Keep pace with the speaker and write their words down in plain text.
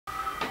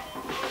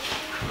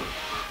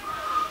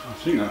I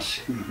think that's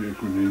going to be a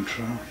good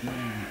intro. Yeah,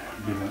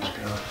 give that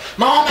a go.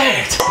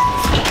 Marmite!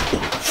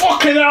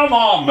 Fucking hell,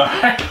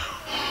 Marmite!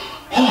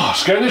 Oh,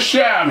 scared the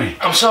shit out of me.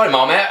 I'm sorry,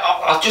 Marmite.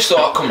 I just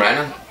thought I'd come round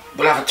and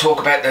we'll have a talk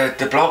about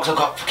the blogs. I've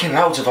got fucking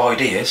loads of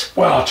ideas.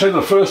 Well, I'll tell you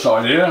the first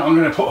idea. I'm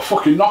going to put a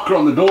fucking knocker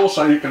on the door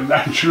so you can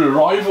announce your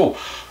arrival.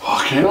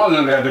 Fucking hell, I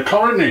nearly had a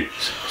coroner.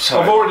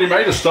 I've already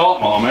made a start,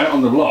 Marmite,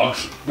 on the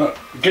vlogs. But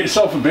get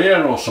yourself a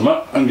beer or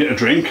something and get a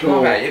drink.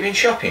 Marmite, you've been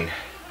shopping?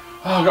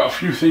 Oh, I've got a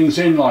few things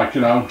in, like,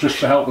 you know, just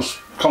to help us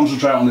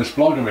concentrate on this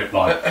vlog a bit,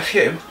 like. A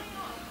few?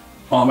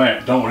 Oh,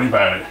 mate, don't worry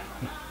about it.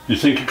 You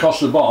think it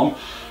costs a bomb?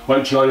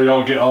 Wait till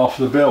I'll get half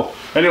the bill.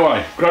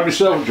 Anyway, grab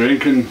yourself a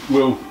drink and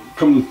we'll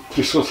come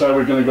discuss how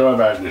we're going to go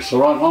about this.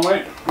 All right,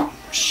 Marmite?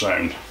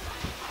 Sound.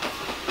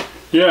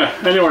 Yeah,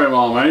 anyway,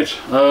 Marmite,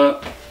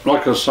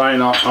 like I was saying,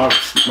 I've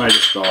made a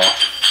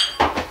start.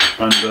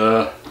 And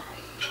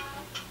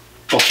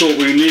I thought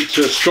we need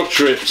to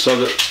structure it so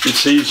that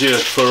it's easier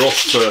for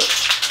us to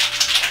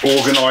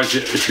organise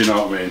it, if you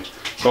know what I mean.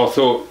 So I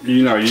thought,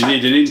 you know, you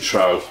need an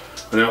intro,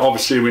 and then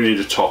obviously we need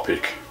a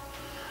topic,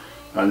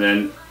 and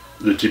then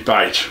the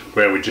debate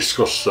where we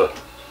discuss the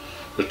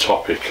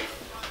topic,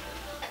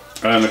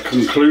 and a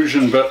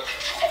conclusion. But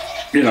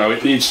you know,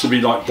 it needs to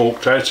be like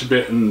bulked out a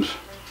bit, and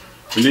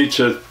we need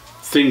to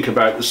think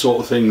about the sort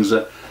of things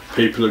that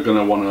people are going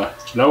to want to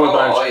know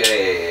about. Oh,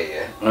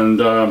 yeah.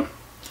 And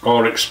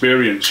our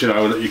experience, you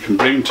know, that you can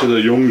bring to the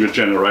younger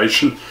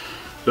generation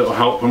that will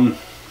help them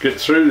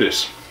get through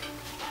this.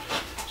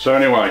 So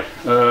anyway,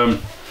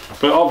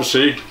 but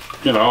obviously,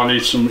 you know, I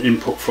need some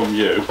input from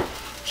you.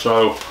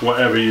 So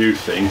whatever you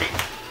think,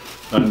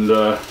 and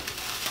I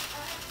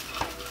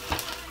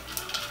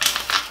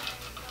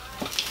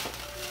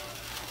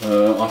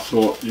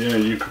thought, yeah,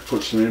 you could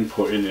put some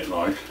input in it,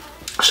 like.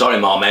 Sorry,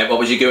 Marmite, what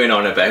was you going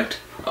on about?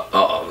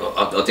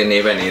 I didn't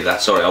hear any of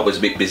that, sorry, I was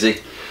a bit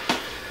busy.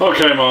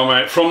 Okay,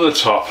 Marmite, from the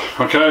top,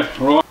 okay,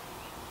 right.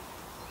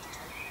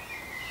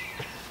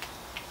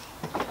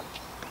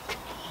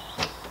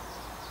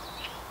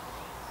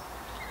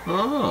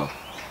 Oh,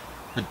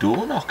 a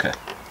door knocker.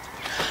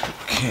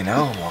 Fucking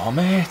hell,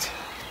 Marmite.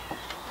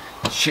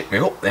 Shit me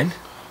up then.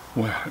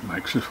 Well, it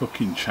makes a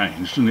fucking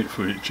change, doesn't it,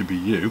 for it to be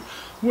you?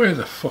 Where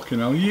the fucking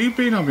hell you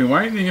been? I've been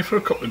waiting here for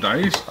a couple of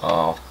days. Oh,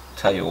 I'll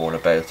tell you all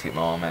about it,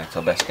 Marmite.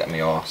 I best get my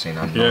arse in,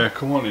 hadn't I? Yeah,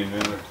 come on in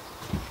then.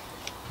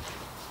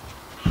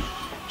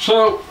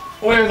 So,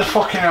 where the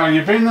fucking hell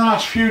you been the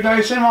last few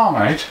days then,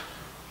 Marmite?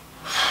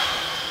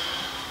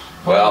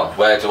 Well,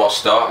 where do I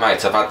start,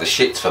 mate? I've had the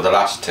shits for the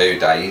last 2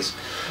 days.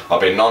 I've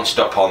been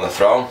non-stop on the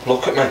throne.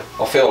 Look at me.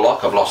 I feel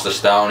like I've lost a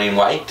stone in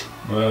weight.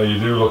 Well, you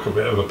do look a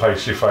bit of a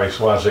pasty-faced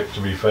wazzick,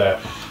 to be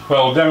fair.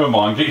 Well, never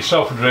mind. Get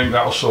yourself a drink.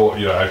 That'll sort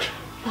you out.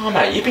 Oh,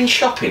 mate, you've been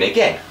shopping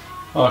again?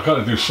 Oh, I've got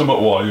to do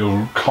something while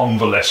you're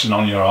convalescing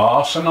on your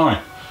arse, haven't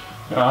I?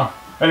 You know?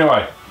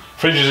 Anyway,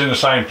 fridge is in the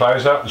same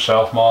place. Help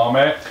yourself,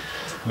 Marmite.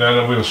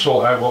 Then we'll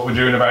sort out what we're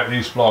doing about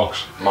these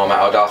vlogs. Marmite,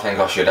 I don't think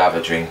I should have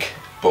a drink,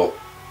 but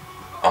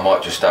I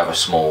might just have a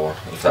small one,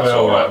 if that's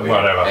well, alright with you.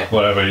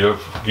 Whatever.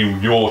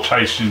 Your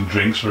taste in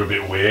drinks are a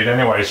bit weird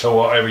anyway, so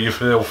whatever you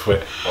feel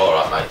fit.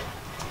 Alright, mate.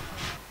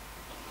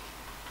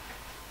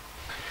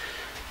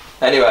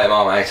 Anyway,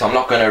 Marmite, I'm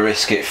not going to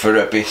risk it for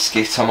a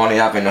biscuit. I'm only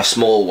having a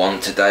small one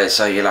today,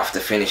 so you'll have to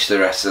finish the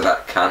rest of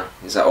that can.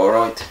 Is that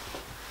alright?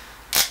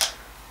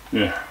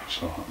 Yeah,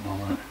 it's alright,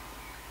 Marmite.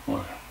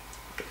 Whatever.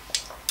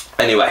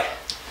 Anyway,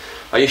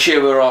 are you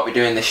sure we're alright with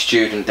doing this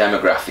student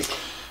demographic?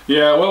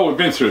 Yeah, well, we've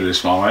been through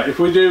this, Marmite. If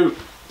we do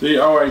the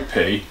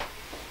OAP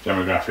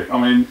demographic, I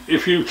mean,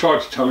 if you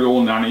tried to tell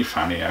your nanny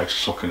Fanny how to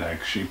suck an egg,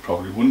 she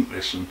probably wouldn't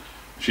listen.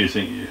 She'd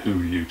think, who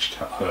are you to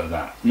tell her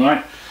that,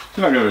 right?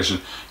 They're not going to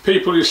listen.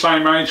 People your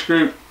same age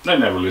group, they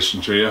never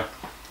listen to you.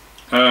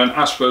 And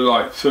as for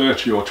like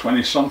 30 or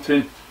 20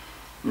 something,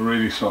 we're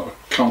really sort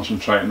of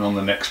concentrating on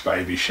the next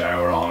baby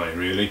shower, aren't we,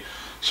 really?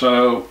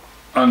 So,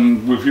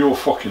 and with your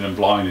fucking and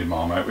blinded,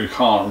 Marmite, we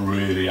can't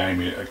really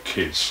aim it at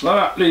kids. So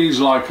that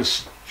leaves like a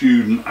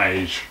student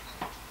age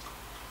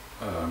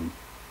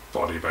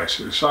body,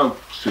 basically. So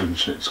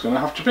students it's going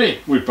to have to be.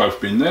 We've both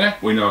been there,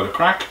 we know the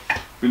crack,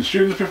 been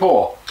students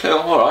before. Cool,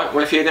 alright.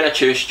 Well, if you're going to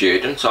choose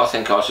students, I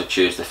think I should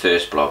choose the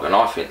first blog. And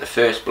I think the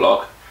first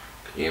blog,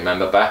 can you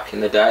remember back in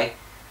the day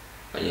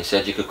when you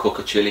said you could cook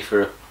a chilli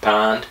for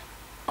 £1?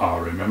 I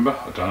remember.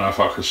 I don't know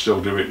if I could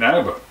still do it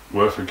now, but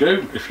worth a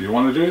go if you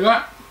want to do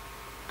that.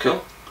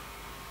 Cool.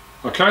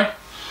 Okay,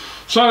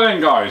 so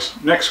then guys,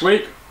 next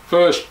week,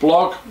 first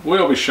blog,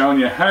 we'll be showing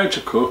you how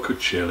to cook a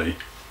chilli,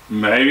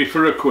 maybe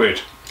for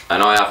 £1.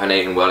 And I haven't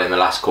eaten well in the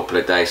last couple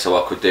of days,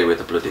 so I could do with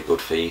a bloody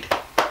good feed.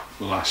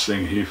 The last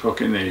thing he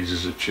fucking needs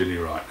is a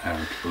chilli right now,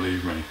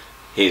 believe me.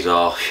 He's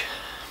harsh.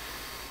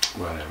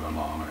 Whatever,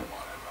 Marmite,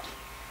 whatever.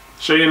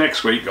 See you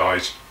next week,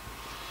 guys.